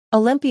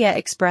Olympia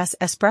Express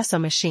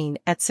Espresso Machine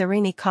at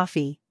Cerini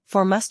Coffee,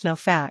 4 must-know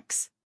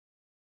facts.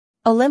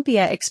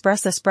 Olympia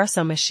Express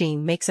Espresso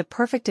Machine makes a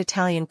perfect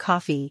Italian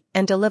coffee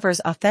and delivers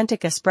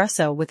authentic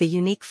espresso with a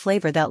unique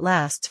flavor that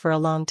lasts for a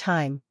long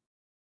time.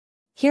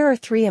 Here are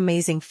 3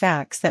 amazing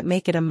facts that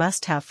make it a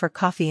must-have for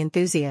coffee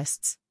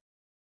enthusiasts.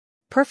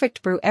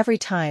 Perfect brew every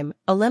time.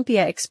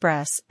 Olympia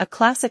Express, a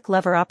classic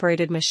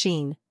lever-operated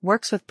machine,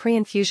 works with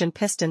pre-infusion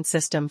piston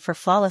system for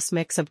flawless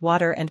mix of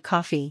water and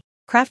coffee.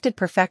 Crafted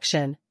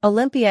perfection,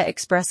 Olympia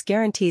Express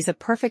guarantees a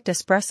perfect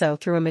espresso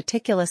through a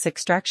meticulous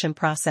extraction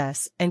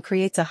process and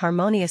creates a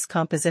harmonious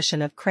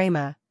composition of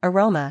crema,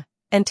 aroma,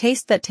 and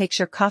taste that takes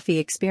your coffee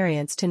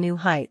experience to new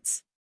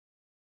heights.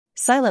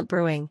 Silent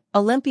brewing,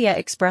 Olympia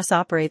Express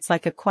operates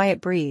like a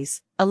quiet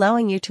breeze,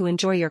 allowing you to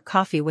enjoy your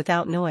coffee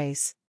without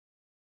noise.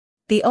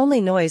 The only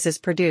noise is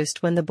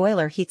produced when the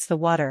boiler heats the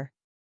water.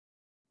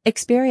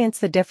 Experience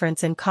the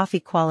difference in coffee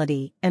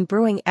quality and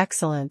brewing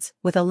excellence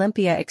with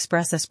Olympia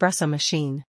Express Espresso Machine.